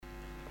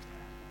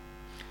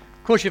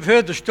Of course, you've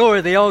heard the story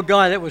of the old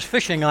guy that was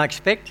fishing, I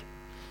expect.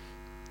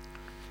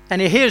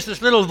 And he hears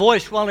this little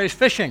voice while he's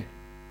fishing.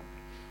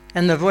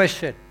 And the voice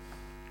said,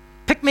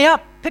 "Pick me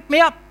up, pick me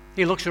up."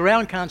 He looks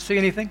around, can't see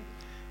anything.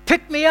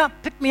 "Pick me up,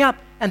 pick me up."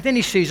 And then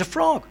he sees a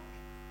frog.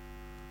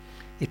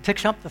 He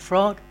picks up the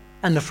frog,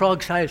 and the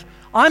frog says,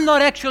 "I'm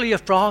not actually a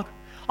frog.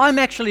 I'm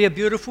actually a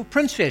beautiful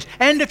princess.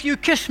 And if you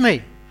kiss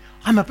me,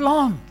 I'm a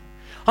blonde.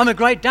 I'm a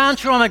great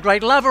dancer, I'm a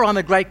great lover, I'm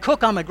a great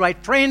cook, I'm a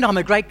great friend, I'm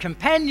a great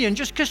companion.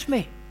 Just kiss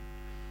me."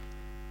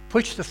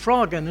 Puts the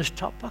frog in his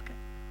top pocket.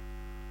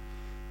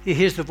 He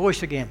hears the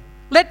voice again.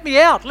 "Let me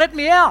out, let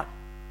me out."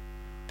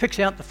 Picks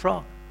out the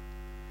frog.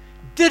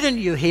 "Didn't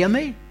you hear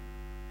me?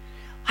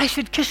 I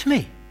said kiss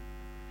me.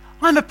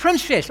 I'm a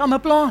princess, I'm a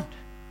blonde.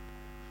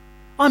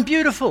 I'm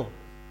beautiful.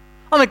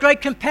 I'm a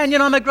great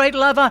companion, I'm a great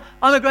lover,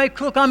 I'm a great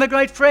cook, I'm a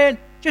great friend.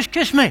 Just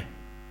kiss me."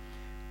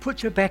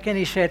 Puts it back in,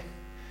 he said,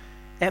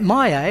 "At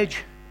my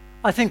age,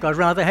 I think I'd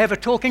rather have a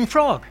talking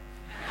frog."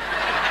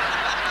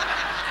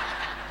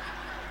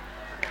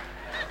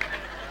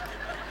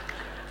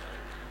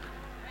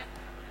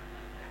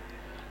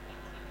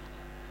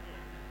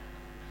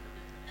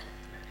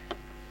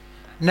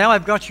 Now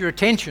I've got your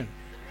attention.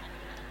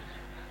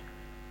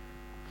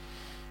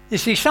 You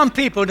see, some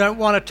people don't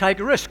want to take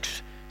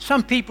risks.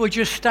 Some people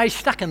just stay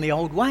stuck in the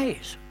old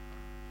ways.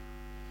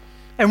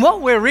 And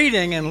what we're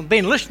reading and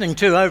been listening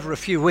to over a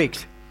few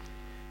weeks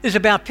is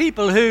about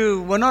people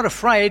who were not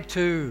afraid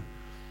to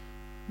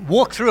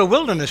walk through a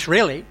wilderness,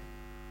 really,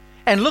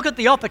 and look at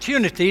the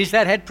opportunities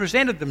that had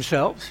presented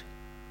themselves.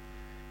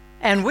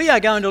 And we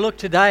are going to look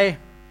today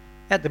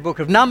at the book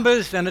of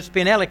Numbers, and it's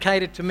been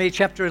allocated to me,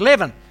 chapter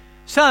 11.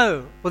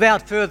 So,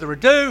 without further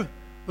ado,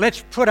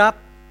 let's put up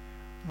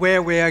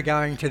where we are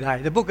going today.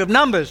 The book of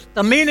Numbers,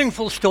 the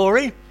meaningful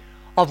story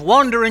of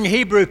wandering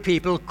Hebrew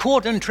people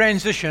caught in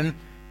transition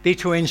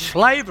between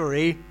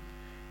slavery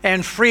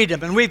and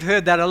freedom. And we've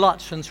heard that a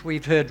lot since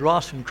we've heard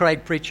Ross and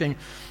Craig preaching,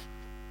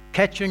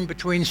 catching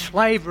between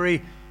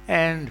slavery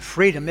and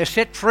freedom. They're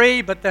set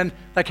free, but then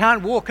they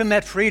can't walk in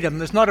that freedom.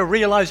 There's not a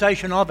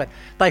realization of it.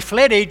 They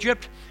fled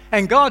Egypt,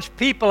 and God's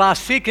people are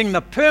seeking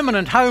the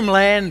permanent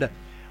homeland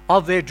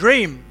of their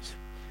dreams.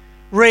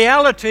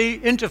 Reality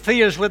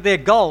interferes with their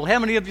goal. How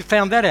many of you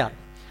found that out?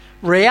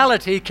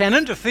 Reality can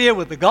interfere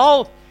with the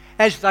goal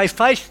as they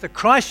face the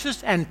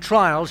crisis and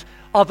trials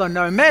of a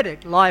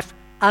nomadic life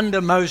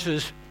under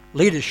Moses'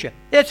 leadership.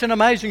 It's an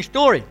amazing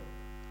story.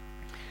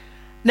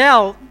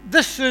 Now,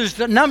 this is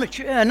the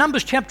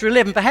Numbers chapter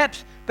 11.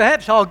 Perhaps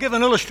I'll give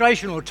an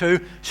illustration or two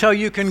so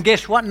you can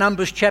guess what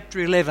Numbers chapter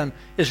 11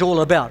 is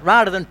all about.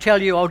 Rather than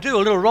tell you, I'll do a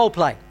little role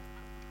play.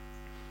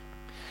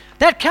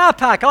 That car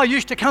park, I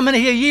used to come in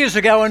here years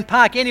ago and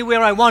park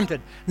anywhere I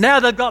wanted. Now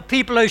they've got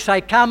people who say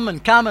come,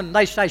 and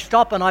they say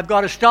stop, and I've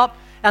got to stop,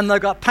 and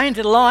they've got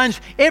painted lines.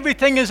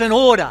 Everything is in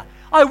order.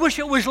 I wish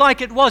it was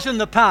like it was in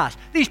the past.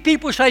 These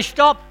people say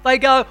stop, they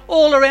go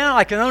all around.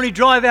 I can only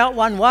drive out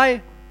one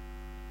way.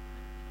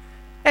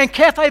 And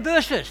cafe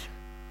verses,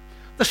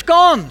 the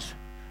scones,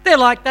 they're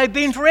like they've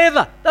been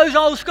forever. Those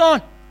old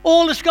scones,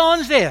 all the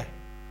scones there.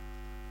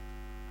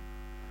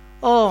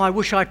 Oh, I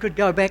wish I could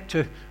go back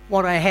to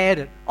what I had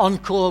at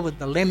Encore with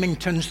the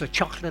Lemingtons, the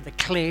chocolate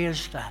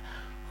eclairs.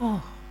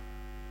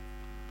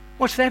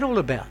 What's that all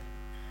about?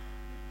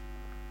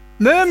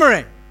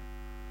 Murmuring.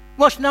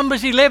 What's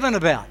Numbers 11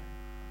 about?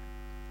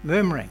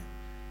 Murmuring.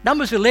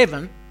 Numbers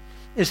 11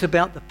 is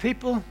about the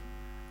people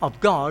of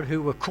God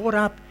who were caught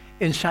up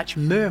in such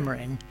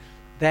murmuring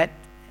that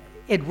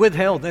it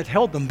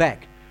held them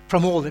back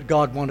from all that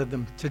God wanted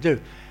them to do.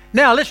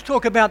 Now let's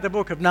talk about the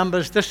book of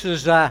Numbers. This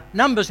is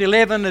Numbers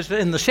 11 is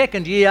in the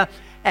second year,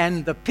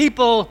 and the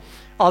people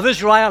of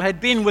Israel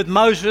had been with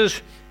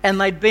Moses, and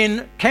they'd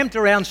been camped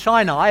around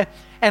Sinai,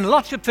 and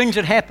lots of things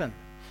had happened.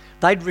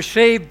 They'd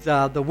received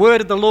the word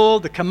of the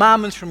Lord, the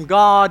commandments from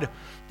God.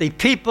 The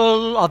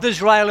people of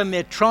Israel and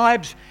their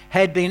tribes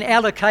had been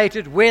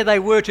allocated where they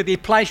were to be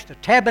placed. The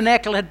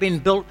tabernacle had been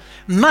built.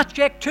 Much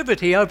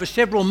activity over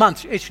several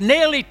months. It's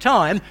nearly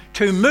time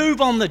to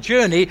move on the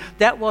journey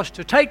that was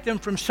to take them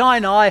from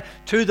Sinai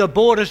to the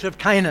borders of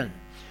Canaan.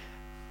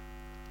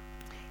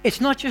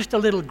 It's not just a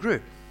little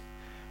group.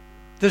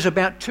 There's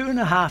about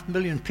 2.5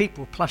 million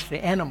people plus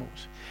the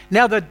animals.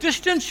 Now the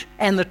distance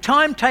and the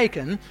time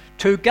taken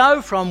to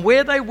go from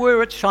where they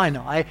were at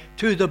Sinai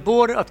to the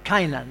border of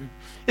Canaan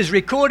is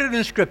recorded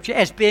in Scripture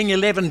as being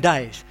 11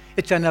 days.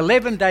 It's an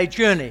 11-day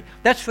journey.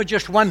 That's for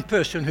just one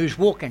person who's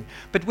walking.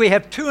 But we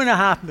have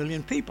 2.5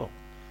 million people.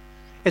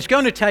 It's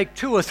going to take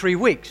 2 or 3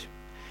 weeks.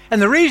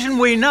 And the reason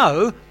we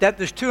know that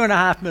there's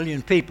 2.5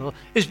 million people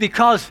is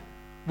because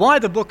why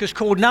the book is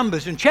called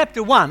Numbers. In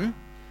chapter 1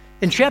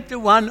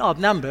 of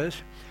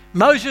Numbers,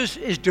 Moses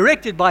is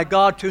directed by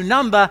God to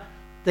number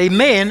the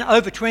men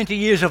over 20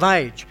 years of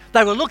age.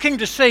 They were looking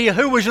to see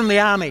who was in the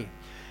army.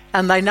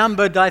 And they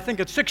numbered, I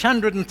think it's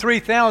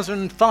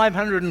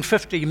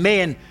 603,550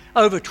 men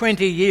over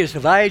 20 years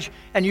of age.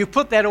 And you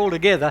put that all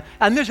together,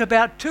 and there's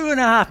about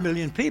 2.5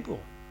 million people.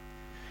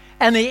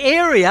 And the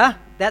area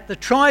that the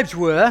tribes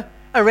were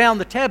around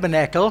the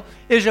tabernacle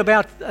is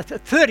about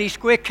 30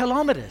 square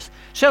kilometres.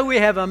 So we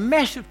have a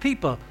mass of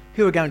people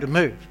who are going to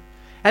move.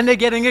 And they're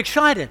getting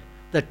excited.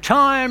 The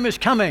time is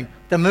coming.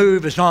 The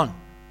move is on.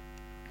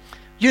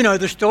 You know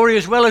the story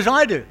as well as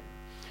I do.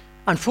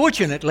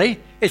 Unfortunately,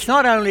 it's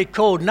not only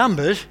called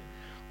Numbers.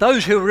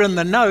 Those who were in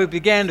the know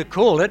began to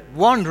call it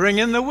wandering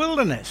in the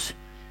wilderness,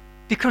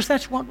 because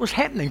that's what was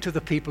happening to the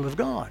people of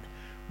God.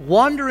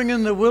 Wandering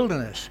in the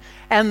wilderness.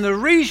 And the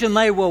reason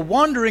they were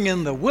wandering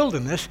in the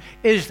wilderness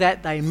is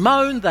that they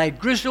moaned, they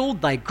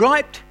grizzled, they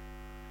griped,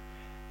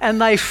 and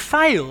they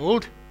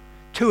failed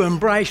to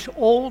embrace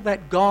all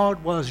that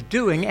God was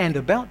doing and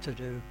about to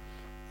do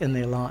in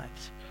their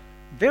lives.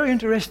 Very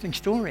interesting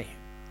story.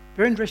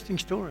 Very interesting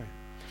story.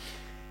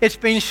 It's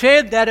been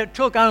said that it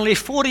took only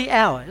 40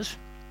 hours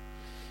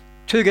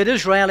to get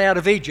Israel out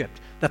of Egypt.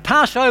 The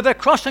Passover,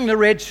 crossing the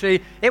Red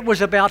Sea, it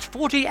was about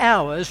 40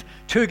 hours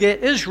to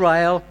get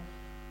Israel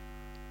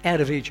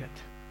out of Egypt.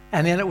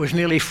 And then it was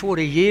nearly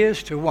 40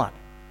 years to what?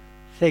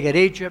 To get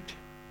Egypt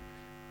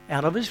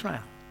out of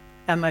Israel.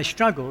 And they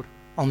struggled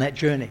on that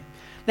journey.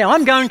 Now,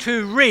 I'm going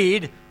to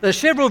read, there's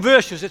several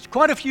verses, it's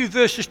quite a few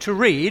verses to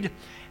read,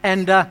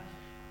 and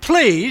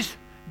please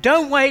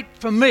don't wait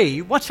for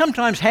me. What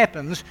sometimes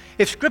happens,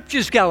 if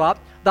scriptures go up,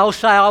 they'll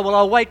say, oh, well,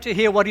 I'll wait to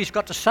hear what he's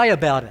got to say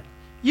about it.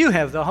 You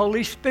have the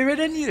Holy Spirit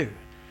in you.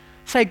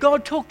 Say,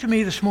 God, talk to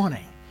me this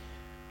morning.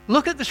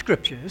 Look at the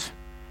scriptures,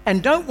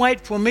 and don't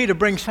wait for me to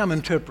bring some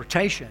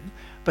interpretation,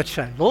 but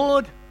say,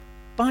 Lord,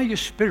 by your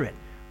Spirit,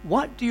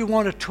 what do you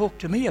want to talk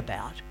to me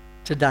about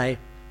today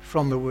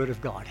from the Word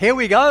of God? Here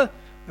we go,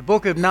 the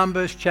book of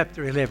Numbers,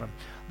 chapter 11.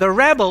 The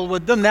rabble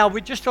with them, now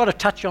we just got to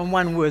touch on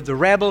one word, the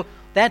rabble.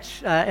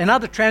 That's, in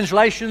other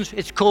translations,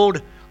 it's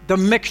called the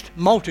mixed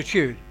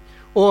multitude,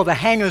 or the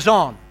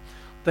hangers-on.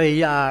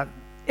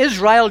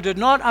 Israel did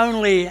not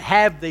only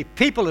have the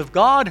people of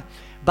God,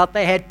 but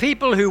they had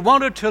people who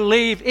wanted to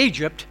leave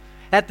Egypt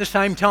at the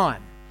same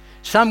time.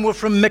 Some were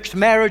from mixed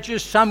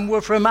marriages, some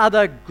were from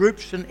other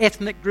groups and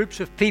ethnic groups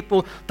of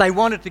people. They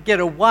wanted to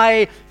get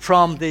away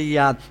from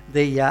the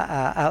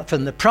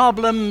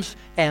problems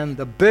and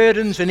the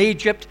burdens in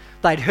Egypt.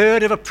 They'd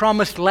heard of a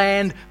promised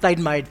land, they'd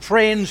made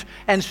friends,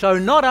 and so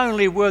not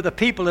only were the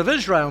people of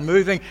Israel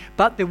moving,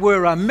 but there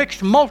were a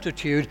mixed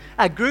multitude,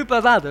 a group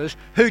of others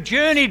who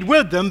journeyed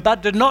with them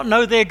but did not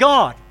know their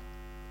God.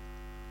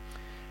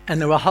 And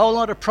there were a whole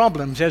lot of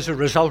problems as a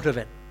result of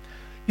it.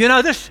 You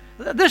know, this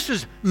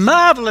is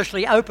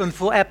marvelously open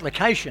for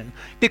application,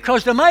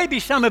 because there may be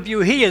some of you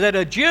here that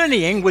are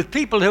journeying with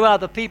people who are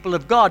the people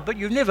of God, but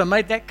you've never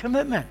made that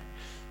commitment.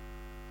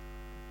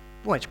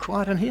 Boy, it's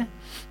quiet in here.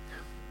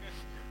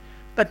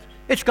 But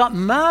it's got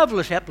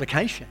marvelous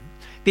application,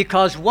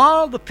 because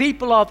while the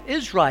people of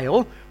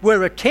Israel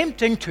were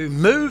attempting to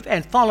move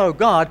and follow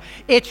God,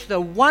 it's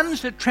the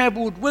ones that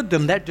travelled with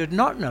them that did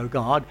not know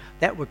God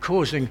that were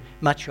causing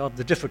much of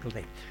the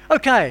difficulty.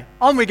 Okay,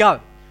 on we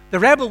go. The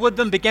rabble with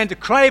them began to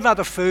crave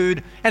other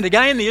food, and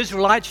again the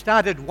Israelites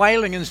started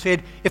wailing and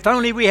said, if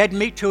only we had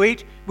meat to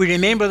eat. We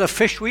remember the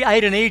fish we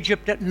ate in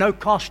Egypt at no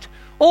cost,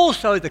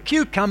 also the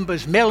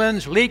cucumbers,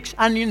 melons, leeks,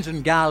 onions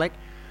and garlic.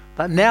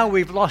 But now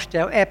we've lost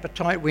our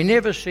appetite. We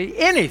never see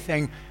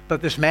anything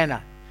but this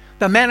manna.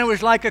 The manna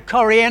was like a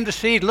coriander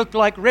seed, looked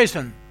like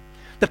resin.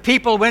 The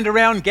people went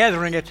around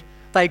gathering it.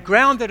 They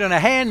ground it in a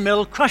hand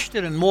mill, crushed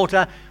it in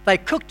mortar. They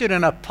cooked it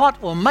in a pot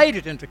or made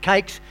it into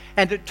cakes,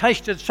 and it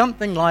tasted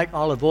something like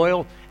olive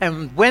oil.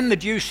 And when the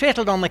dew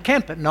settled on the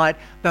camp at night,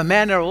 the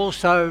manna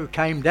also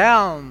came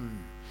down.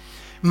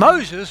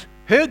 Moses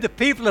heard the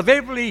people of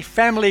every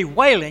family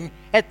wailing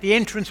at the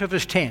entrance of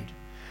his tent.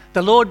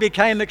 The Lord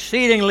became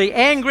exceedingly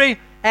angry,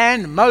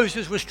 and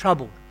Moses was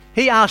troubled.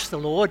 He asked the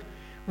Lord,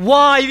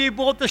 why have you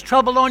brought this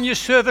trouble on your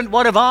servant?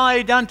 What have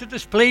I done to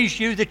displease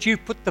you that you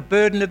put the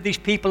burden of these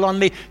people on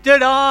me?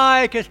 Did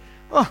I?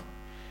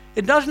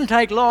 It doesn't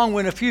take long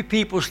when a few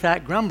people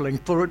start grumbling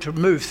for it to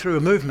move through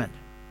a movement.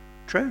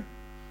 True?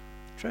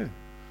 True.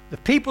 The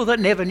people that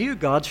never knew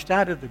God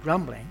started the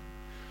grumbling.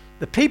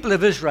 The people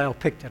of Israel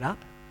picked it up.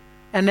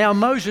 And now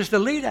Moses, the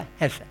leader,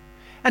 has it.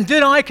 And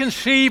did I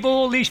conceive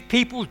all these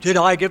people? Did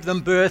I give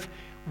them birth?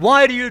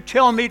 Why do you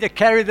tell me to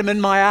carry them in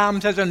my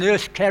arms as a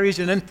nurse carries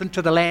an infant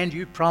to the land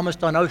you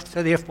promised on oath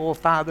to their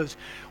forefathers?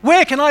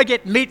 Where can I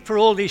get meat for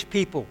all these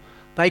people?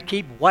 They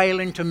keep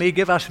wailing to me,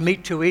 give us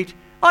meat to eat.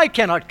 I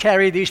cannot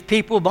carry these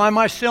people by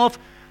myself.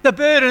 The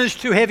burden is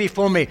too heavy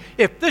for me.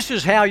 If this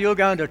is how you're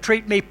going to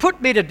treat me, put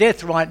me to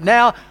death right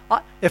now.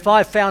 If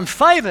I've found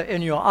favor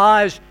in your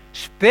eyes,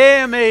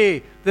 spare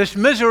me this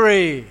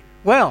misery.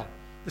 Well,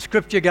 the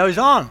scripture goes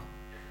on.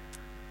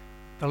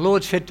 The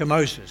Lord said to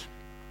Moses,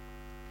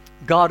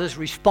 God is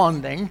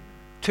responding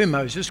to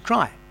Moses'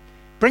 cry.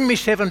 Bring me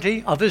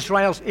 70 of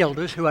Israel's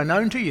elders who are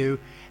known to you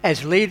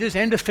as leaders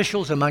and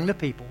officials among the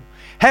people.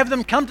 Have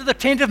them come to the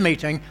tent of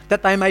meeting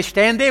that they may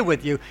stand there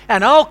with you,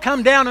 and I'll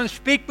come down and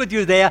speak with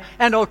you there,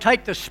 and I'll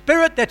take the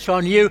spirit that's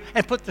on you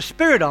and put the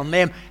spirit on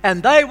them,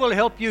 and they will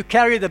help you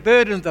carry the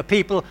burden of the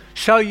people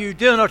so you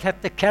do not have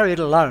to carry it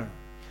alone.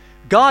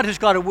 God has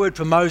got a word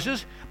for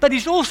Moses, but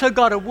he's also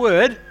got a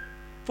word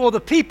for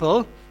the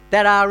people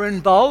that are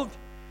involved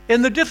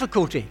in the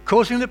difficulty,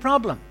 causing the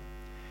problem.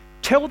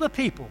 Tell the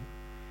people,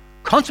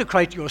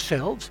 consecrate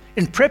yourselves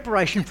in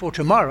preparation for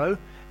tomorrow,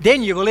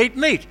 then you will eat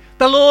meat.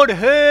 The Lord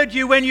heard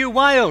you when you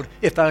wailed.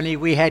 If only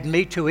we had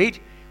meat to eat.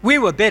 We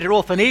were better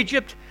off in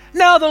Egypt.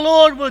 Now the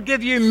Lord will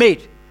give you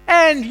meat,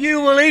 and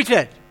you will eat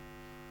it.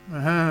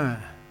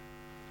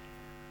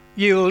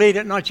 You will eat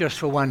it not just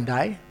for one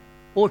day,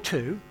 or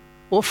 2,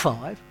 or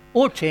 5,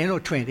 or 10, or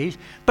 20,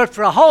 but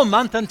for a whole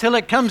month until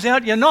it comes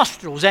out your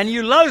nostrils and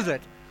you loathe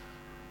it.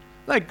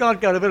 Like God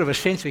got a bit of a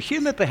sense of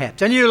humour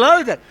perhaps, and you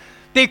loathe it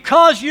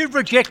because you've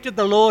rejected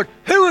the Lord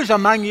who is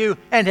among you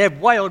and have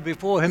wailed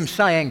before him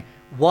saying,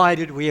 why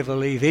did we ever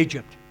leave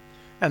Egypt?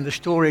 And the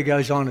story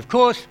goes on, of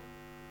course.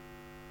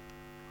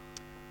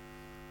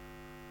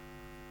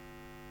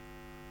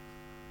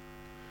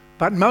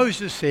 But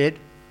Moses said,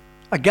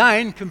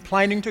 again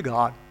complaining to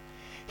God,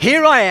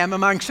 here I am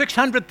among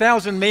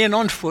 600,000 men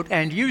on foot,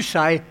 and you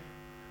say,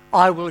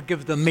 I will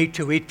give them meat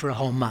to eat for a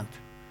whole month.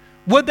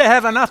 Would they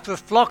have enough if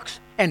flocks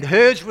and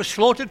herds were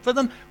slaughtered for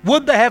them?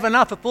 Would they have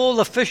enough if all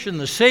the fish in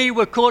the sea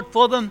were caught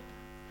for them?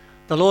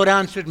 The Lord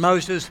answered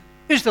Moses,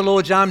 is the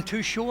Lord's arm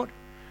too short?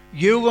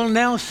 You will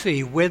now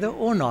see whether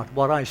or not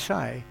what I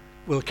say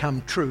will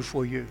come true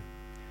for you.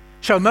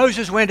 So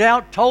Moses went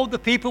out, told the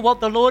people what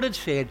the Lord had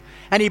said,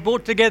 and he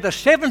brought together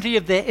 70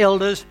 of their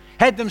elders,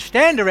 had them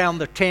stand around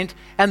the tent,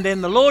 and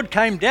then the Lord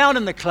came down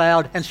in the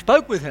cloud and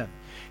spoke with him.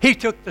 He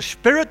took the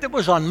spirit that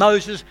was on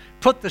Moses,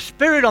 put the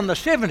spirit on the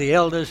 70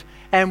 elders,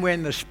 and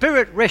when the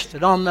spirit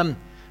rested on them,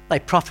 they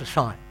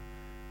prophesied.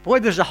 Boy,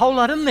 there's a whole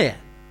lot in there.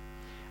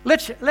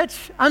 Let's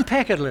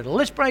unpack it a little.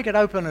 Let's break it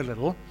open a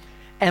little,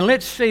 and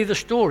let's see the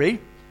story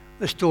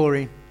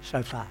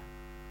so far.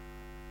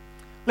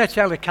 Let's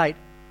allocate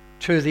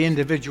to the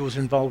individuals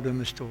involved in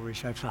the story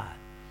so far.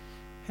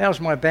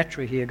 How's my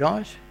battery here,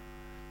 guys?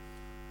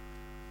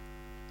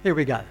 Here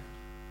we go.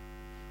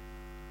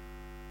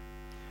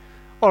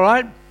 All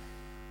right.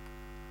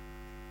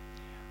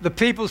 The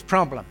people's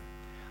problem.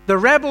 The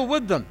rabble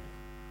with them.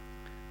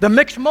 The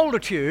mixed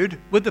multitude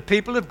with the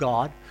people of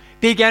God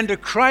began to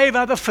crave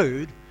other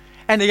food.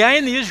 And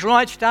again the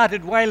Israelites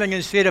started wailing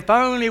and said, if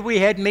only we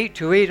had meat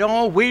to eat.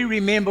 Oh, we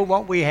remember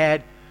what we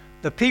had.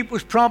 The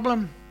people's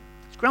problem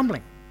is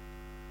grumbling.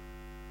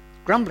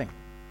 Grumbling.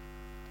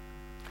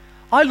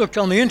 I looked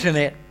on the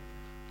internet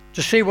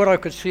to see what I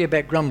could see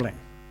about grumbling.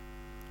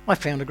 I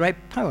found a great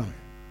poem.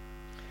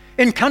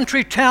 In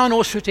country, town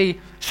or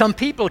city, some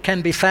people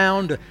can be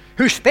found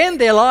who spend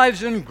their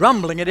lives in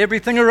grumbling at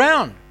everything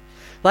around.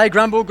 They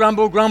grumble,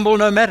 grumble, grumble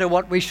no matter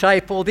what we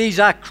say, for these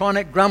are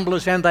chronic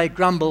grumblers and they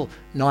grumble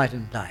night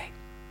and day.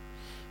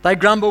 They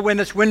grumble when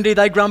it's windy,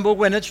 they grumble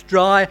when it's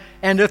dry,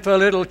 and if a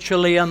little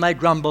chilly, and they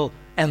grumble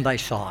and they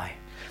sigh.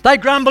 They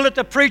grumble at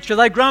the preacher,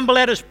 they grumble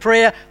at his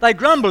prayer, they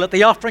grumble at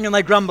the offering, and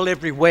they grumble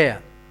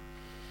everywhere.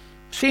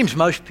 Seems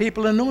most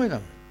people annoy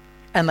them,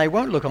 and they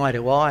won't look eye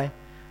to eye.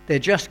 They're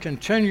just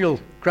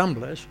continual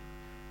grumblers.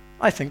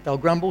 I think they'll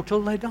grumble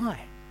till they die.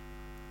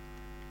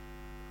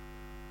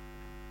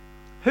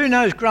 Who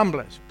knows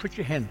grumblers? Put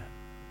your hand up.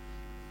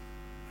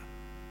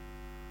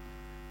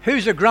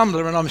 Who's a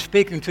grumbler and I'm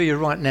speaking to you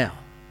right now?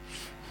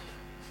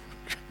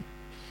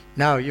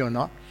 No, you're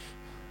not.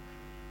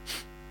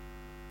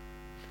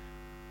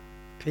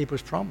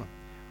 People's problem.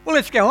 Well,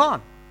 let's go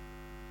on.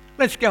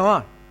 Let's go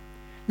on.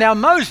 Now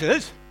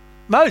Moses,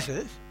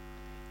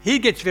 he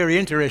gets very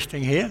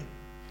interesting here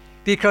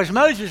because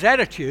Moses'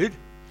 attitude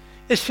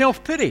is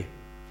self-pity.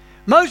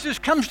 Moses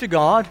comes to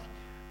God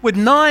with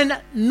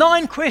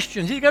nine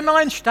questions. He's got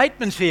 9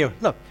 statements here.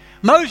 Look,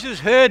 Moses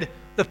heard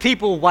the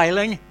people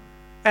wailing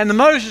and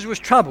Moses was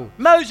troubled.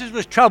 Moses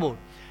was troubled.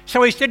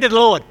 So he said to the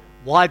Lord,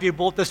 why have you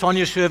brought this on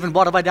your servant?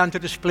 What have I done to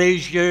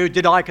displease you?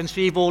 Did I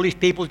conceive all these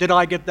people? Did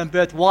I give them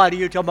birth? Why do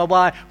you tell me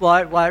why?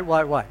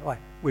 Why?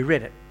 We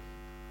read it.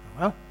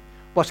 Well,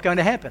 what's going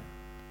to happen?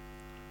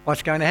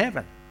 What's going to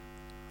happen?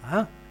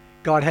 Well,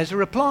 God has a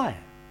reply.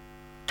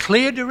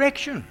 Clear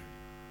direction.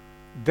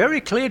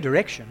 Very clear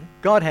direction.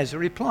 God has a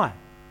reply.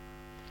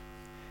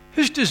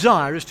 His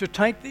desire is to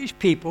take these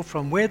people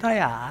from where they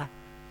are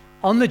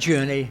on the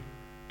journey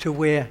to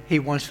where he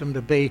wants them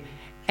to be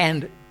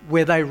and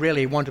where they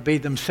really want to be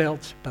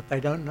themselves, but they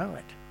don't know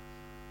it.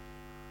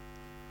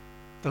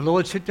 The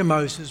Lord said to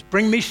Moses,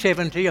 bring me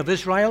 70 of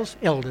Israel's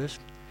elders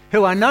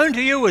who are known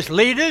to you as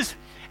leaders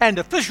and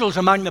officials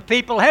among the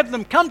people. Have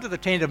them come to the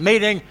tent of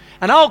meeting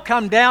and I'll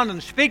come down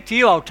and speak to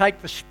you. I'll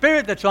take the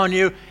spirit that's on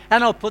you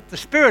and I'll put the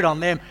spirit on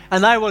them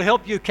and they will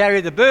help you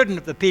carry the burden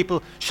of the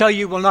people so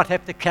you will not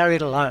have to carry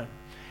it alone.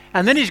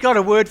 And then he's got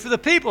a word for the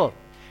people.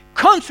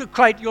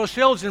 Consecrate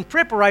yourselves in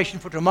preparation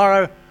for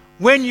tomorrow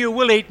when you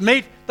will eat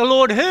meat. The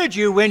Lord heard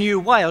you when you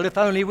wailed, if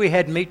only we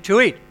had meat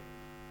to eat.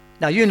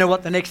 Now you know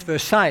what the next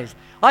verse says.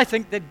 I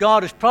think that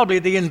God is probably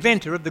the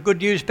inventor of the good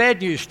news,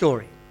 bad news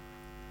story.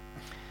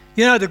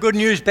 You know the good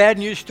news, bad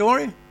news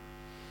story?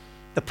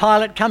 The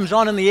pilot comes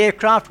on in the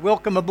aircraft,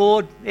 welcome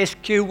aboard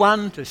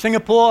SQ1 to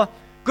Singapore.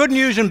 Good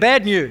news and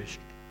bad news.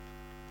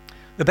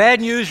 The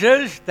bad news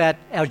is that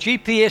our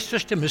GPS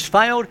system has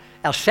failed,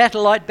 our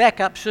satellite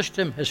backup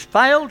system has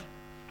failed,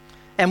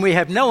 and we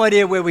have no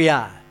idea where we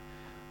are.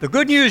 The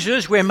good news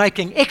is we're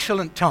making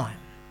excellent time.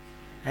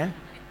 Yeah?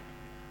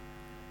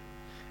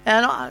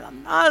 And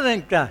I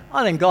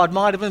think God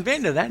might have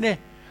invented that. Yeah.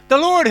 The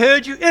Lord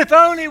heard you, if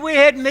only we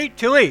had meat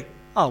to eat.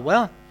 Oh,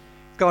 well,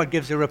 God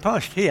gives a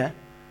riposte here.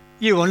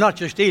 You will not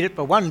just eat it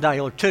for 1 day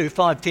or 2,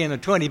 5, 10 or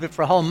 20, but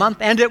for a whole month,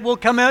 and it will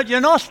come out your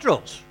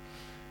nostrils.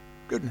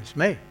 Goodness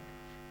me.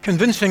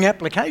 Convincing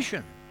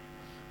application.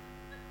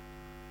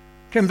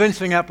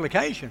 Convincing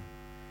application.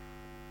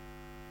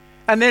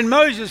 And then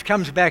Moses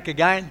comes back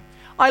again.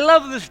 I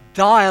love this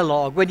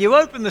dialogue when you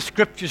open the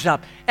scriptures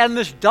up and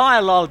this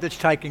dialogue that's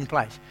taking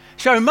place.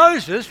 So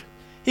Moses,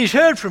 he's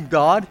heard from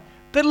God,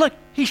 but look,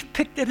 he's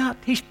picked it up.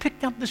 He's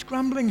picked up this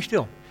grumbling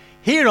still.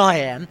 Here I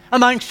am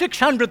among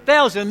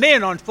 600,000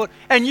 men on foot,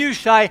 and you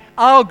say,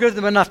 I'll give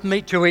them enough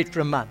meat to eat for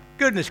a month.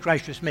 Goodness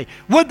gracious me.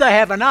 Would they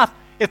have enough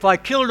if I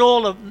killed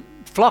all the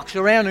flocks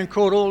around and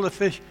caught all the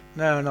fish?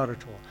 No, not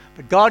at all.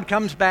 But God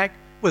comes back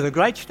with a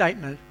great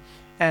statement.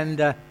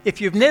 And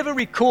if you've never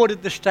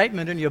recorded the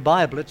statement in your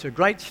Bible, it's a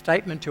great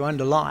statement to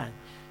underline.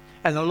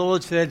 And the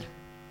Lord said,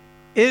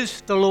 is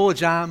the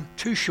Lord's arm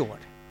too short?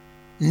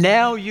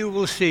 Now you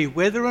will see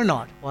whether or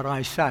not what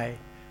I say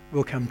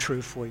will come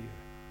true for you.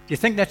 Do you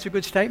think that's a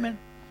good statement?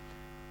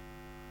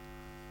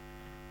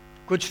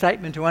 Good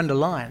statement to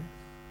underline.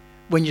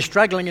 When you're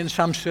struggling in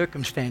some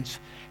circumstance,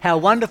 how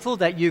wonderful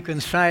that you can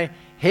say,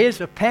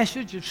 here's a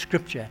passage of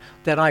Scripture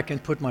that I can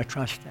put my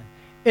trust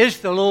in.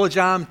 Is the Lord's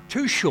arm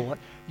too short?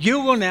 You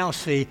will now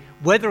see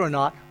whether or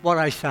not what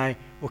I say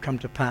will come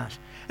to pass.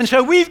 And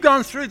so we've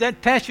gone through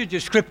that passage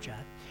of Scripture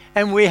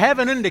and we have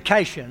an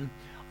indication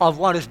of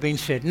what has been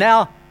said.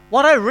 Now,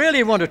 what I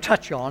really want to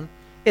touch on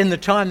in the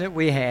time that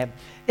we have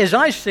is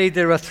I see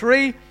there are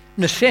 3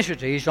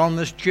 necessities on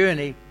this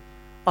journey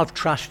of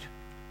trust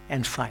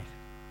and faith.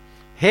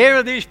 Here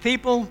are these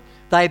people.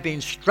 They've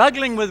been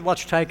struggling with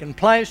what's taken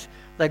place.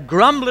 The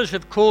grumblers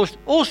have caused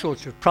all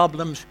sorts of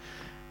problems.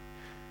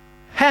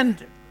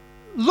 And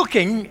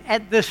looking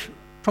at this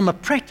from a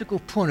practical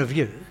point of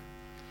view,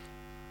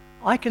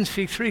 I can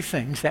see 3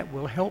 things that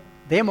will help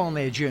them on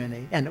their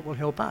journey, and it will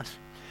help us.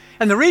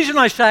 And the reason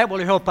I say it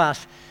will help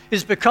us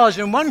is because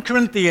in 1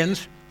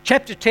 Corinthians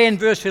chapter 10,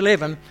 verse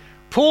 11,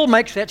 Paul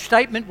makes that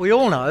statement we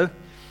all know.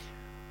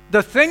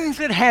 The things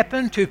that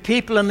happened to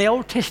people in the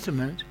Old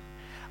Testament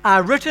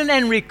are written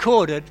and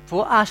recorded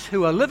for us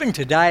who are living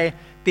today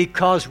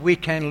because we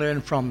can learn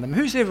from them.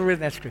 Who's ever read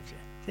that scripture?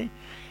 See?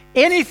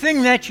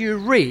 Anything that you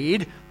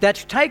read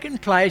that's taken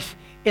place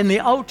in the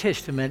Old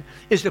Testament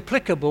is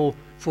applicable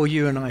for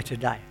you and I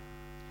today.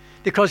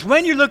 Because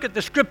when you look at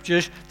the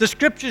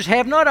scriptures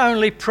have not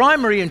only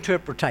primary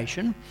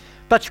interpretation,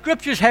 but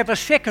scriptures have a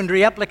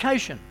secondary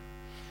application.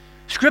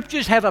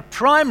 Scriptures have a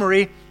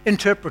primary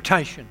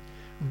interpretation.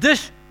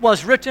 This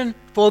was written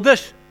for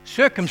this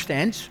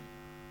circumstance,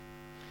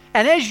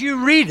 and as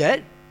you read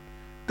it,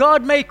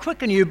 God may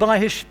quicken you by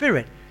His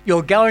Spirit.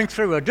 You're going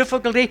through a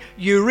difficulty,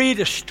 you read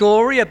a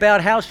story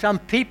about how some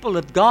people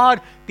of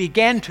God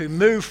began to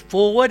move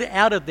forward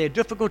out of their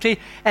difficulty,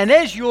 and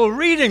as you're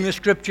reading the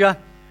scripture,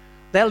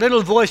 that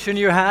little voice in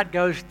your heart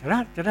goes,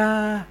 da-da,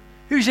 da-da.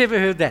 Who's ever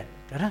heard that?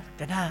 Da-da,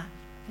 da-da.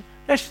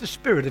 That's the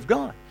Spirit of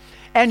God.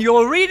 And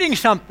you're reading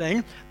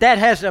something that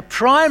has a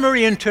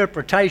primary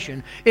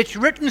interpretation. It's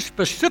written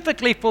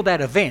specifically for that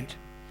event,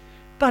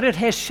 but it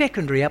has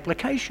secondary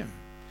application.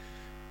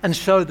 And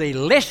so the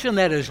lesson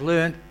that is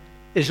learned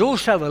is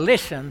also a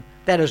lesson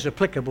that is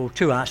applicable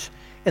to us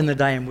in the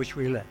day in which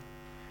we live.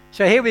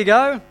 So here we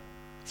go.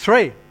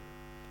 3.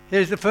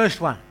 Here's the first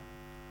one.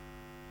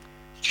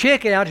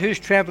 Check out who's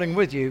traveling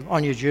with you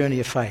on your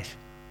journey of faith.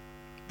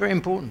 Very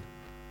important.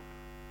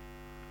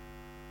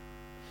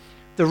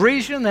 The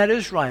reason that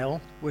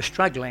Israel were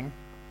struggling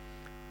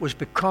was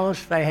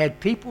because they had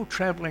people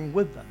traveling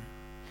with them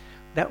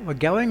that were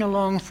going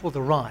along for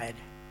the ride,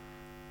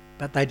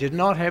 but they did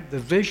not have the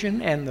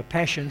vision and the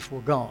passion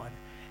for God,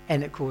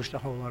 and it caused a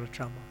whole lot of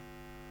trouble.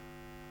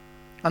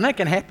 And that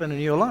can happen in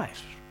your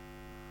life.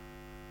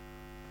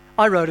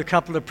 I wrote a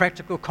couple of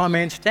practical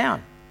comments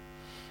down.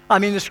 I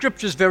mean, the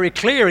scripture's very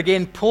clear.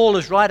 Again, Paul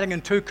is writing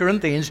in 2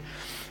 Corinthians,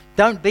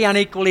 don't be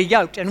unequally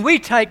yoked. And we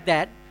take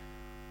that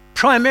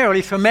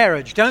primarily for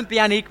marriage. Don't be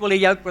unequally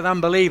yoked with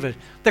unbelievers.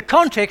 The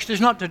context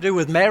is not to do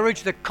with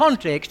marriage. The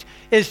context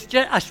is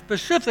just a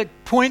specific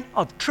point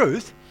of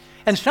truth.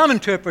 And some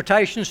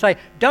interpretations say,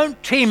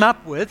 don't team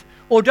up with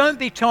or don't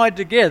be tied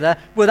together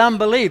with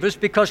unbelievers,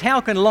 because how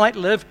can light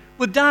live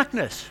with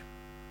darkness?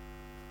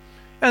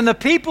 And the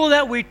people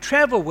that we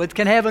travel with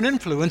can have an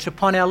influence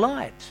upon our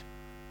lives.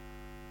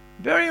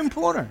 Very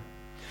important.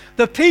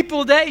 The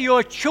people that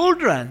your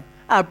children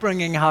are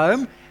bringing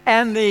home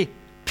and the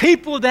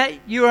people that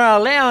you are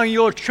allowing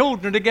your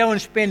children to go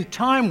and spend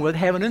time with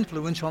have an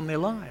influence on their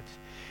lives.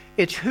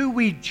 It's who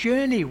we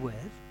journey with.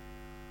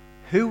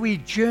 Who we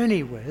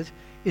journey with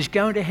is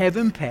going to have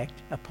impact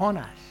upon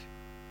us.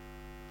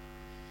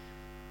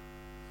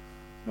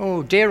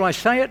 Oh, dare I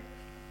say it?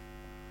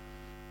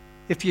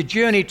 if you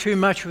journey too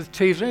much with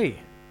TV.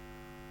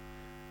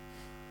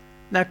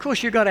 Now, of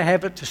course, you've got to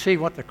have it to see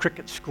what the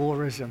cricket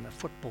score is in the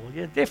football.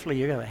 Yeah, definitely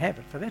you've got to have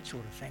it for that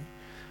sort of thing.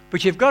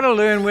 But you've got to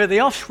learn where the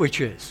off switch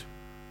is.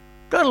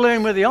 Got to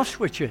learn where the off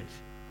switch is.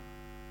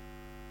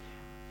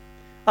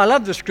 I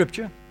love the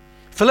scripture.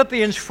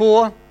 Philippians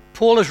 4,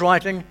 Paul is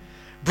writing,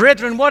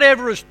 "Brethren,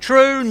 whatever is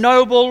true,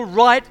 noble,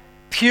 right,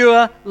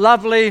 pure,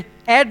 lovely,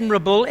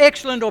 admirable,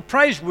 excellent, or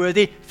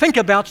praiseworthy, think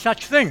about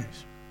such things."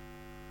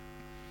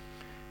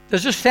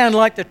 Does this sound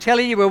like the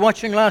telly you were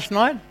watching last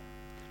night?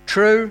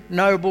 True,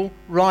 noble,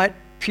 right,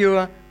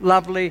 pure,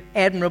 lovely,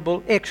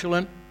 admirable,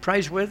 excellent,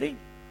 praiseworthy?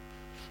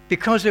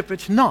 Because if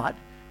it's not,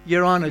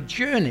 you're on a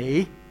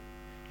journey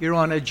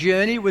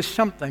with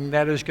something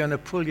that is going to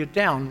pull you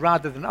down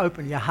rather than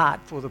open your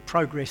heart for the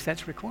progress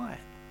that's required.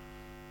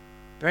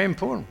 Very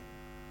important.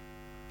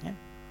 Yeah.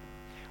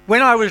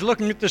 When I was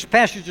looking at this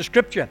passage of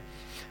Scripture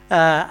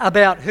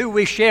about who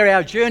we share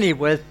our journey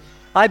with,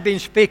 I've been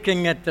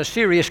speaking at the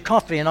Serious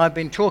Coffee, and I've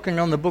been talking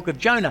on the book of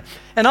Jonah.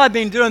 And I've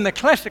been doing the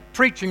classic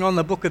preaching on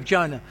the book of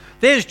Jonah.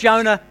 There's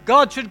Jonah.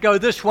 God said, go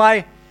this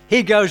way.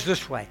 He goes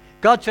this way.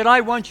 God said, I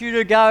want you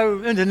to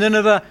go into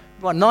Nineveh,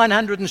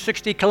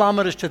 960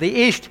 kilometers to the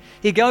east.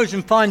 He goes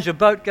and finds a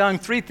boat going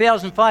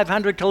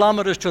 3,500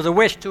 kilometers to the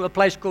west to a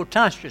place called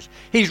Tarshish.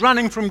 He's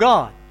running from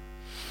God.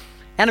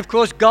 And of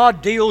course,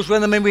 God deals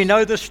with him, and we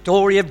know the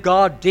story of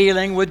God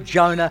dealing with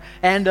Jonah,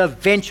 and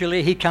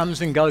eventually he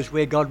comes and goes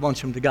where God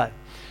wants him to go.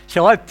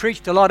 So I've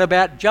preached a lot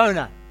about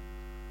Jonah.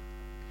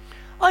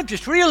 I've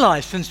just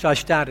realized since I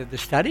started the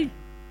study,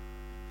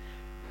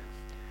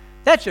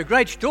 that's a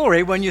great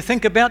story when you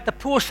think about the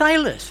poor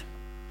sailors.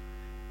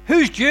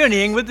 Who's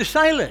journeying with the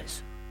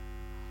sailors?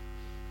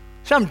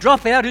 Some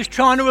dropout who's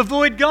trying to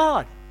avoid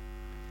God.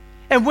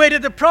 And where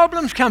did the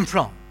problems come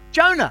from?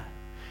 Jonah.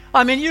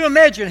 I mean, you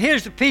imagine,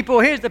 here's the people,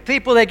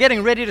 they're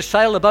getting ready to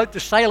sail the boat. The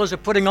sailors are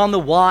putting on the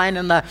wine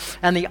and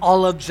the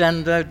olives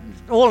and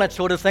all that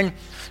sort of thing.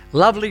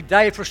 Lovely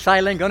day for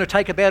sailing, going to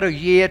take about a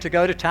year to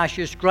go to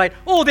Tarshish. Great.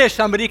 Oh, there's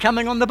somebody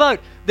coming on the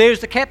boat. There's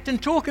the captain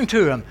talking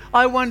to him.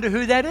 I wonder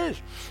who that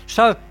is.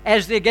 So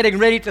as they're getting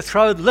ready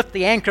to lift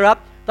the anchor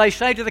up, they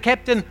say to the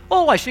captain,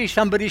 oh, I see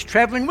somebody's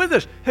traveling with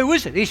us. Who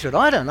is it? He said,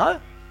 I don't know.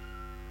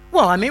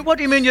 Well, I mean, what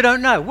do you mean you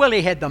don't know? Well,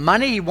 he had the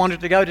money. He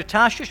wanted to go to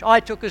Tarshish. I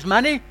took his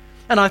money,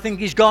 and I think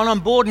he's gone on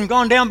board and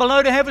gone down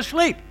below to have a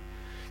sleep.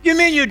 You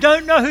mean you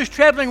don't know who's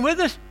traveling with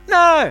us?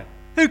 No.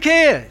 Who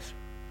cares?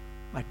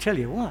 I tell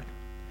you what.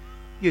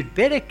 You'd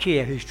better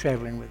care who's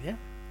traveling with you,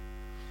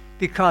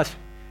 because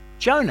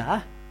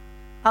Jonah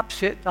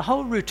upset the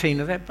whole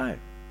routine of that boat.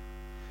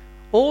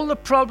 All the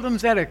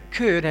problems that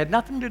occurred had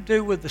nothing to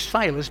do with the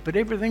sailors, but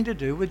everything to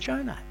do with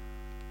Jonah.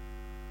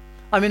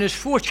 I mean, there's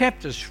 4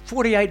 chapters,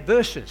 48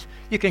 verses.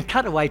 You can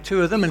cut away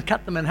 2 of them and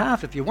cut them in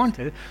half if you want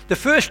to. The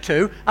first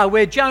 2 are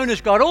where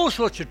Jonah's got all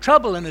sorts of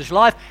trouble in his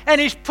life,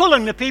 and he's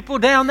pulling the people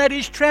down that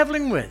he's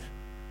traveling with.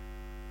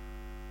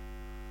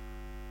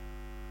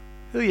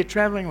 Who are you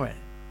traveling with?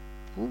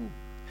 Ooh.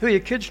 Who are your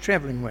kids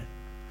traveling with?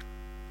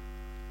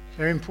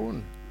 Very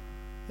important.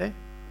 Okay?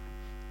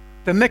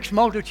 The mixed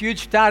multitude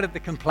started the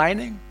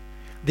complaining.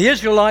 The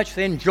Israelites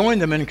then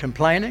joined them in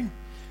complaining.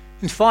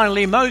 And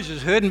finally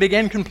Moses heard and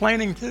began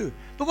complaining too.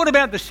 But what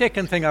about the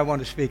second thing I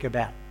want to speak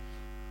about?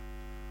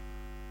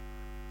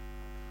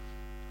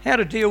 How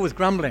to deal with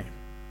grumbling.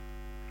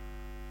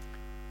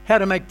 How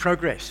to make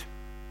progress.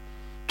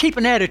 Keep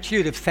an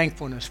attitude of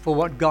thankfulness for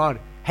what God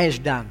has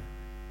done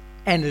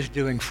and is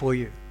doing for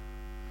you.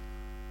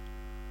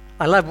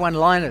 I love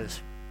one-liners.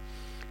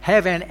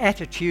 Have an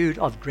attitude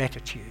of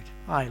gratitude.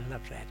 I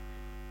love that.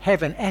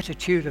 Have an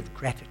attitude of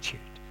gratitude.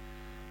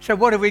 So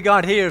what have we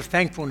got here of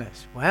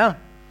thankfulness? Well,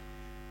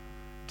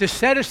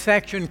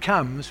 dissatisfaction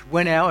comes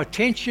when our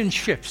attention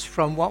shifts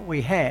from what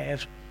we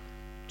have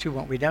to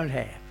what we don't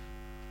have.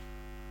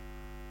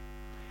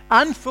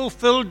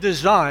 Unfulfilled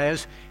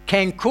desires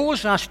can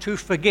cause us to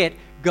forget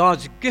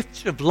God's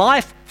gifts of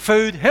life,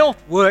 food,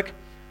 health, work,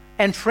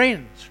 and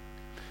friends.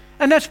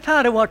 And that's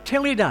part of what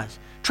telly does.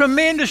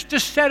 Tremendous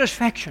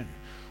dissatisfaction.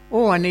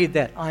 Oh, I need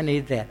that, I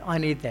need that, I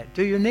need that.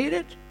 Do you need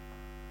it?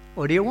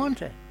 Or do you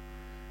want it?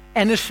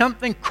 And is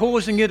something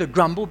causing you to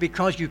grumble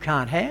because you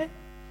can't have?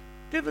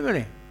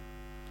 Difficulty.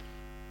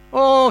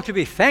 Oh, to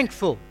be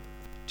thankful.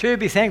 To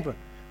be thankful.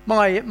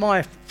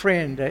 My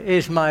friend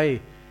Esme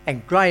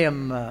and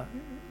Graham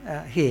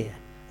here,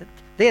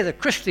 they're the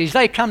Christies.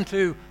 They come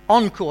to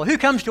Encore. Who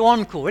comes to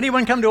Encore?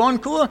 Anyone come to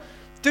Encore?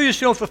 Do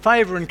yourself a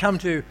favour and come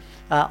to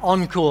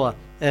Encore.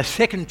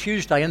 Second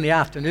Tuesday in the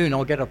afternoon.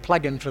 I'll get a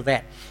plug-in for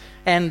that.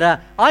 And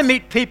I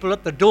meet people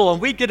at the door,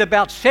 and we get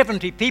about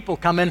 70 people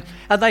come in,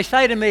 and they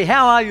say to me,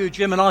 how are you,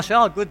 Jim? And I say,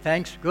 oh, good,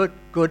 thanks,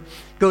 good,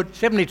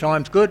 70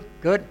 times, good,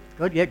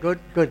 yeah, good.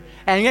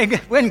 And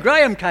when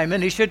Graham came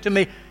in, he said to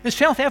me, in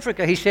South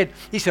Africa, he said,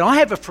 I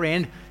have a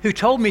friend who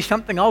told me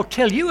something I'll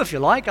tell you if you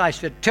like. I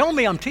said, tell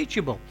me, I'm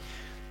teachable.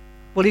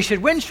 Well, he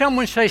said, when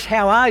someone says,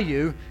 how are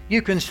you,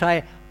 you can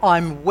say,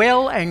 I'm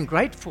well and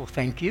grateful,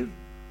 thank you.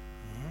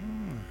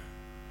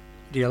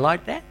 Do you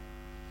like that?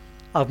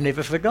 I've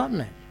never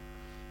forgotten it.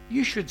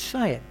 you should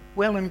say it.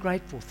 Well and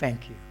grateful,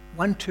 thank you.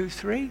 1, 2,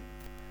 3.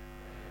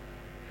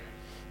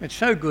 It's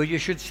so good you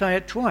should say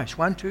it twice.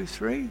 1, 2,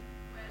 3.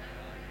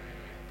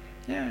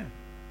 Yeah.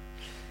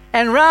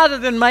 And rather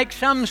than make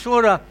some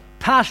sort of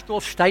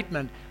passed-off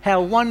statement,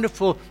 how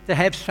wonderful to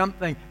have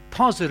something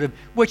positive,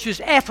 which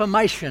is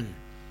affirmation.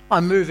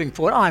 I'm moving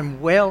forward.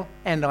 I'm well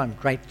and I'm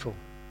grateful.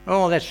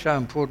 Oh, that's so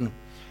important.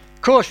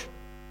 Of course,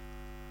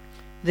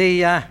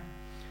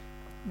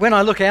 when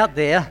I look out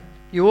there,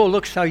 you all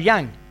look so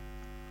young.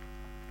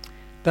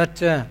 But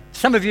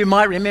some of you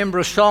might remember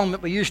a song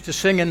that we used to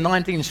sing in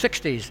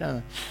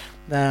 1960s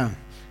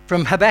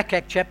from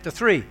Habakkuk chapter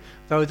 3.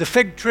 Though the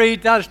fig tree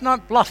does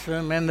not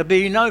blossom and there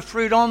be no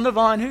fruit on the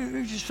vine. Who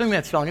used to sing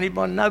that song?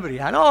 Anybody? Nobody.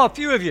 Oh, a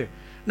few of you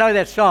know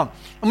that song.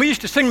 And we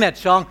used to sing that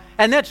song,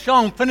 and that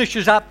song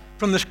finishes up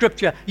from the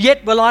scripture,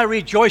 yet will I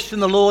rejoice in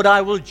the Lord,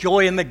 I will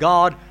joy in the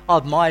God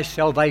of my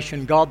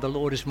salvation. God the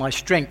Lord is my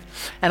strength.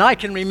 And I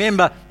can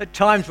remember at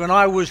times when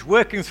I was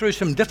working through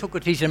some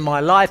difficulties in my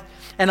life,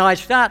 and I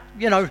start,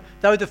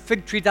 though the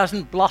fig tree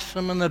doesn't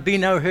blossom and there be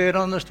no herd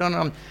on this, and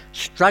I'm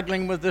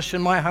struggling with this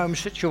in my home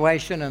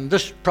situation and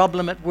this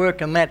problem at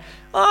work and that.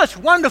 Oh, it's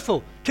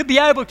wonderful to be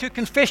able to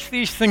confess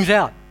these things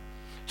out.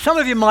 Some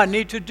of you might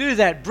need to do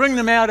that. Bring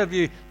them out of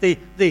you,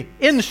 the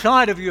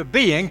inside of your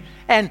being,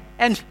 and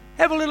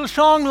have a little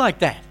song like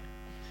that.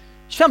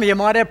 Some of you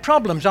might have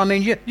problems. I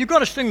mean, you've got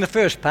to sing the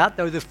first part,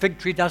 though the fig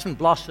tree doesn't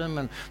blossom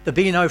and there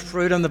be no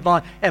fruit on the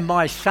vine, and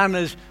my son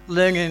is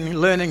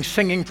learning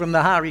singing from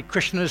the Hare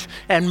Krishnas,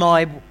 and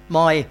my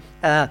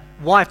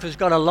wife has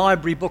got a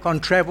library book on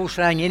travel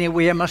saying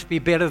anywhere must be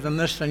better than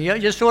this, and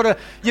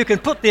you can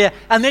put there,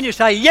 and then you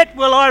say, yet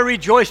will I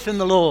rejoice in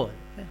the Lord.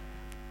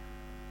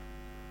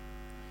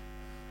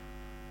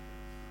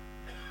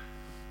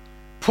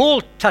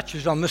 Paul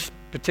touches on this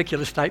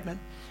particular statement.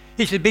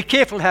 He said, be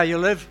careful how you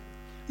live,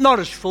 not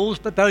as fools,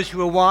 but those who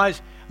are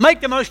wise.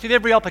 Make the most of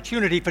every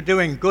opportunity for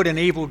doing good in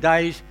evil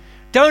days.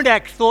 Don't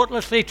act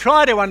thoughtlessly.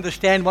 Try to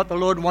understand what the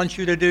Lord wants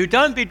you to do.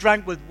 Don't be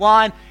drunk with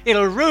wine.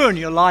 It'll ruin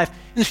your life.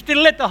 Instead,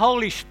 let the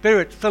Holy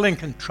Spirit fill and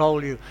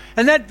control you.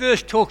 And that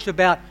verse talks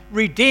about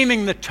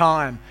redeeming the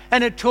time.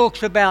 And it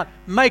talks about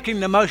making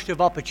the most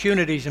of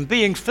opportunities and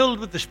being filled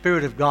with the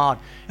Spirit of God.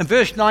 And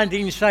verse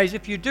 19 says,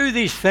 if you do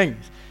these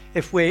things,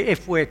 if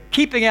we're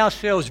keeping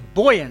ourselves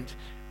buoyant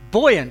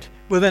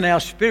within our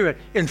spirit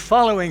in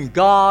following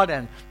God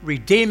and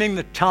redeeming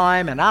the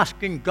time and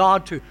asking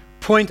God to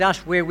point us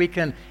where we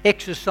can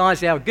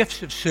exercise our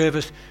gifts of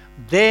service,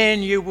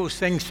 then you will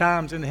sing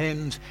psalms and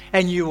hymns,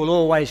 and you will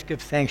always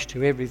give thanks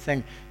to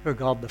everything for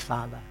God the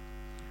Father.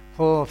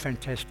 Oh,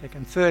 fantastic.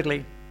 And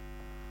thirdly,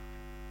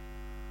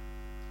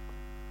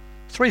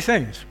 3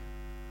 things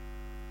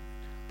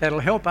that'll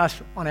help us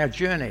on our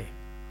journey.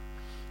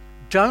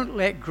 Don't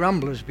let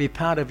grumblers be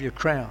part of your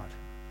crowd.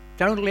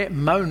 Don't let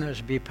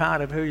moaners be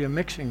part of who you're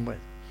mixing with.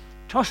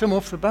 Toss them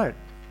off the boat.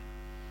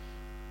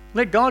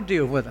 Let God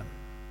deal with them.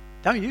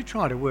 Don't you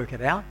try to work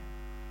it out.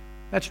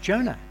 That's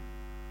Jonah.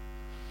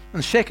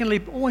 And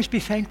secondly, always be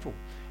thankful.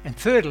 And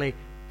thirdly,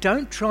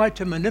 don't try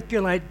to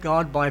manipulate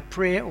God by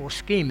prayer or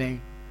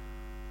scheming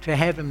to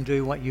have him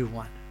do what you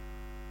want.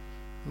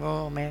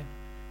 Oh, man.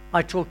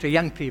 I talk to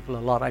young people a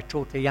lot.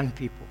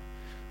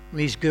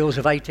 These girls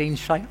of 18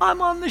 say,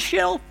 I'm on the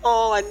shelf.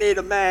 Oh, I need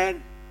a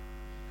man.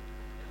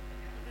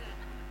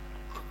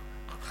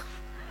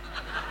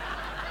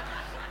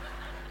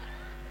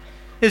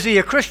 Is he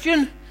a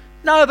Christian?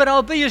 No, but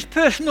I'll be his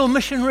personal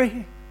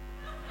missionary.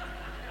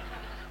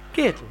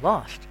 Get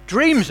lost.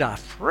 Dreams are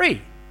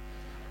free.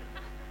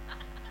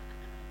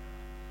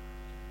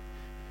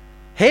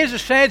 Here's a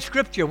sad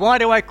scripture. Why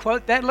do I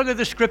quote that? Look at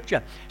the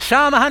scripture.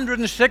 Psalm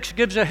 106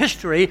 gives a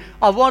history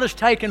of what has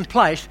taken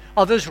place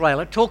of Israel.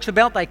 It talks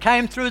about they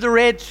came through the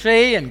Red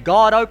Sea and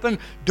God opened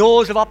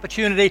doors of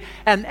opportunity.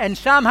 And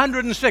Psalm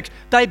 106,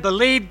 they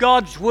believed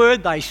God's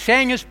word. They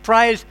sang his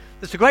praise.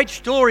 It's a great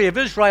story of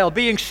Israel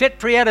being set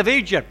free out of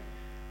Egypt.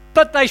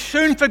 But they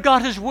soon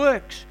forgot his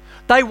works.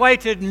 They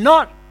waited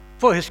not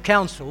for his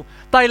counsel.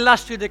 They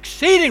lusted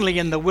exceedingly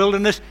in the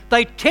wilderness.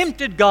 They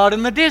tempted God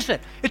in the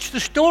desert. It's the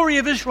story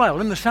of Israel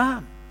in the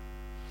Psalm.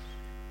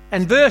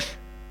 And verse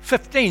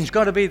 15's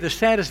got to be the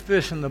saddest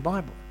verse in the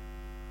Bible.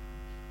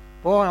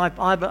 Boy,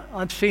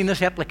 I've seen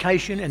this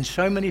application in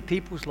so many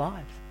people's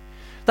lives.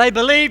 They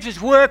believed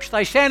his works,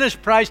 they sang his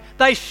praise,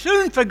 they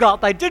soon forgot,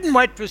 they didn't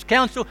wait for his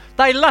counsel,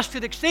 they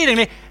lusted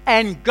exceedingly,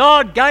 and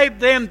God gave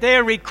them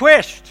their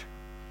request.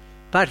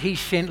 But he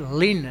sent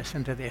leanness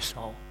into their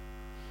soul.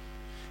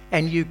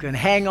 And you can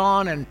hang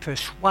on and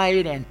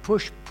persuade and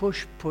push,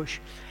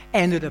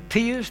 and it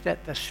appears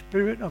that the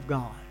Spirit of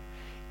God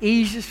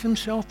eases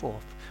himself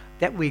off,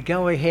 that we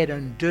go ahead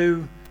and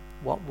do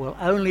what will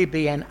only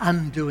be an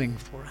undoing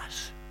for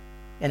us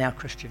in our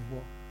Christian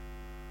walk.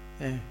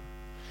 Yeah.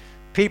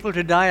 People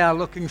today are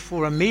looking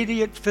for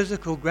immediate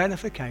physical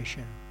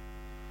gratification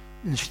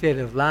instead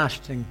of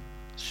lasting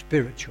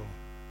spiritual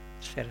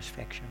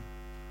satisfaction.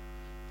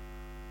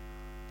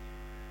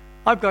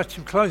 I've got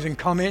some closing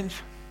comments.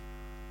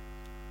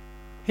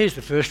 Here's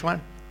the first one.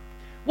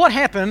 What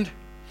happened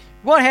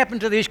what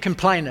happened to these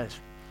complainers?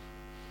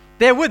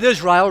 They're with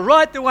Israel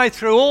right the way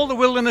through all the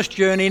wilderness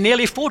journey,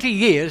 nearly 40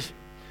 years,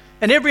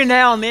 and every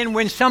now and then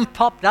when some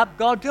popped up,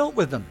 God dealt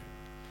with them.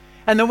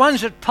 And the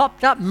ones that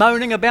popped up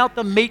moaning about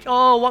the meat,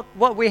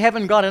 what we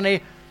haven't got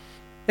any.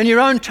 In your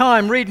own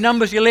time, read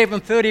Numbers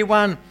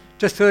 11:31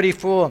 to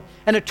 34,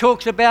 and it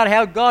talks about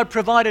how God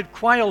provided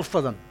quail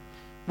for them.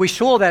 We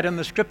saw that in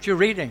the scripture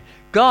reading.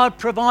 God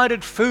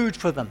provided food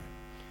for them.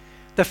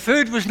 The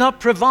food was not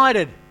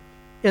provided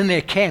in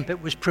their camp.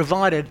 It was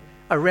provided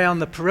around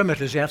the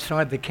perimeters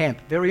outside the camp.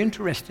 Very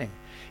interesting.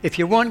 If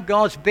you want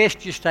God's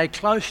best, you stay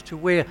close to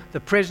where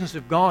the presence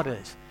of God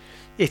is.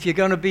 If you're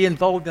going to be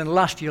involved in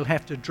lust, you'll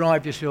have to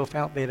drive yourself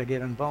out there to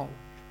get involved.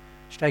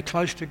 Stay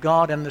close to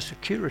God and the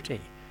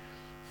security.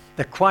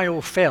 The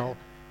quail fell,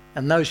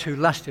 and those who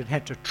lusted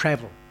had to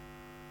travel.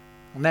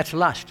 And that's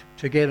lust,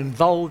 to get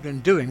involved in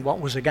doing what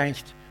was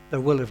against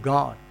the will of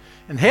God.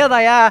 And here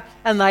they are,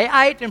 and they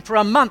ate, and for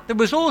a month there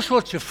was all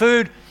sorts of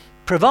food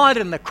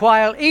provided in the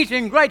quail,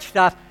 eating great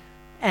stuff,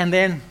 and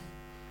then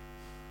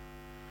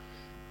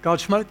God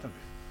smote them.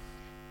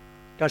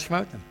 God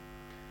smote them.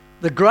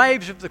 The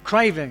graves of the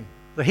craving,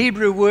 the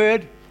Hebrew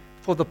word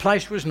for the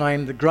place was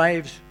named the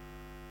graves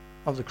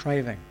of the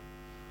craving.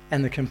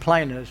 And the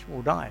complainers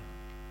all died.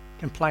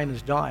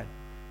 Complainers died.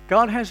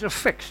 God has a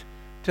fix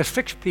to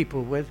fix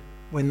people with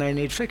when they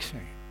need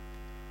fixing.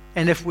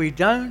 And if we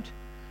don't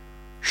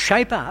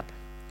shape up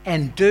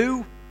and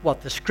do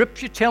what the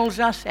scripture tells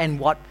us and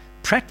what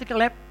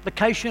practical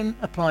application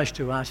applies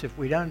to us, if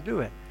we don't do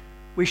it,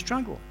 we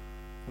struggle.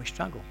 We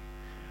struggle.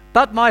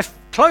 But my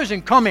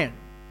closing comment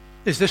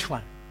is this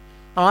one.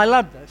 And I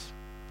love this.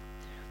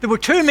 There were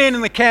two men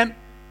in the camp,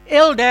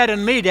 Eldad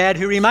and Medad,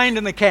 who remained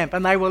in the camp,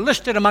 and they were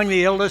listed among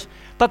the elders,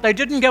 but they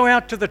didn't go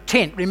out to the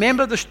tent.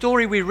 Remember the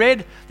story we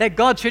read that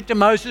God said to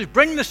Moses,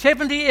 bring the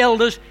 70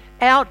 elders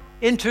out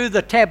into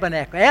the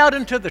tabernacle, out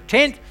into the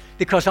tent,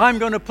 because I'm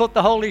going to put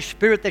the Holy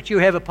Spirit that you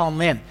have upon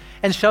them.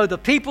 And so the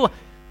people,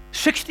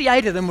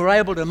 68 of them were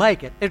able to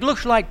make it. It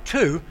looks like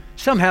 2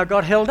 somehow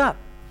got held up.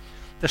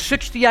 The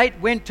 68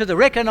 went to the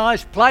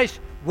recognized place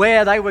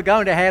where they were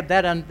going to have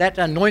that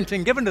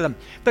anointing given to them.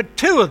 But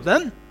two of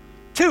them,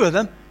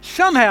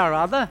 somehow or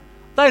other,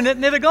 they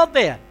never got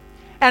there.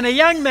 And a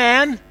young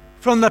man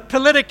from the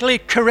politically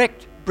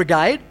correct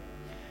brigade,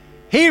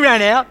 he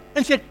ran out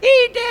and said,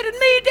 Dad and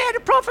me, Dad are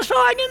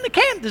prophesying in the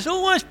camp. There's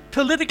always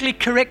politically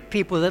correct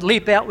people that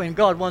leap out when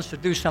God wants to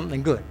do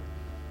something good.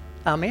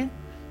 Amen?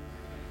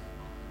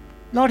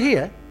 Not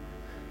here.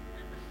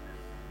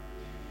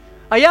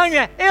 A young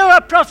man,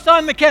 I'm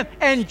prophesying in the camp.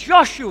 And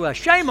Joshua,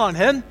 shame on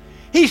him,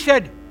 he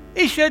said,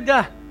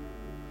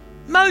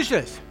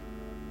 Moses,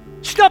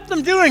 stop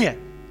them doing it.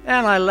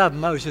 And I love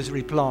Moses'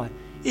 reply.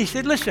 He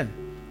said, listen,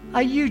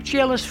 are you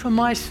jealous for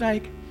my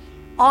sake?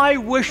 I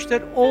wish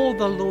that all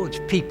the Lord's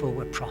people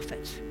were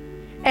prophets.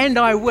 And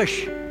I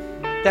wish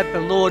that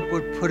the Lord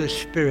would put a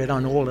spirit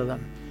on all of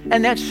them.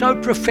 And that's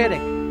so prophetic,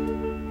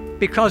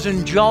 because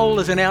in Joel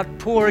there's an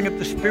outpouring of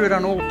the Spirit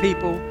on all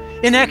people.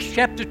 In Acts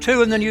chapter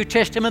 2 in the New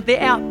Testament,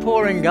 the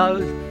outpouring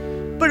goes.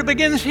 But it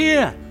begins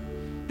here.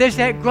 There's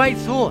that great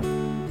thought.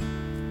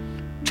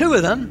 2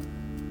 of them,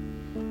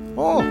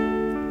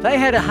 they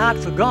had a heart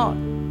for God.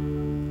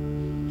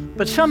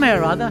 But somehow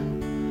or other,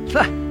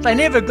 they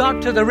never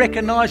got to the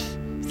recognized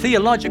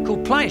theological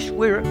place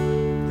where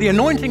the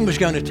anointing was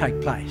going to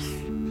take place.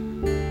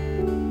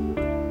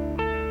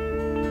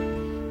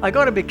 I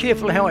got to be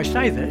careful how I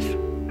say this,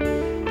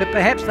 but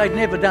perhaps they'd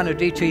never done a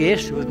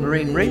DTS with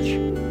Marine Ridge.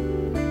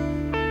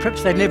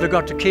 Perhaps they'd never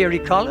got to Carey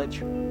College.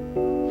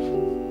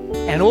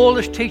 And all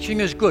this teaching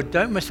is good,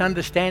 don't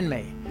misunderstand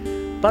me.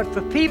 But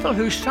for people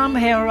who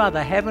somehow or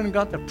other haven't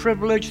got the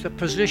privilege, the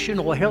position,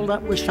 or held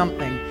up with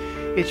something,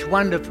 it's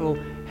wonderful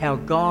how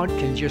God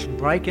can just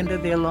break into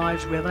their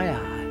lives where they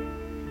are.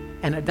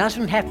 And it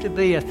doesn't have to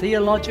be a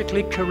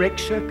theologically correct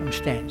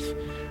circumstance,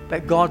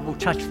 but God will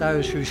touch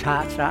those whose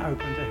hearts are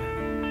open to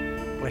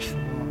Him. Bless the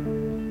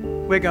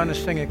Lord. We're going to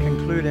sing a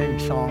concluding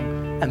song,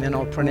 and then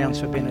I'll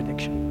pronounce a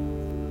benediction.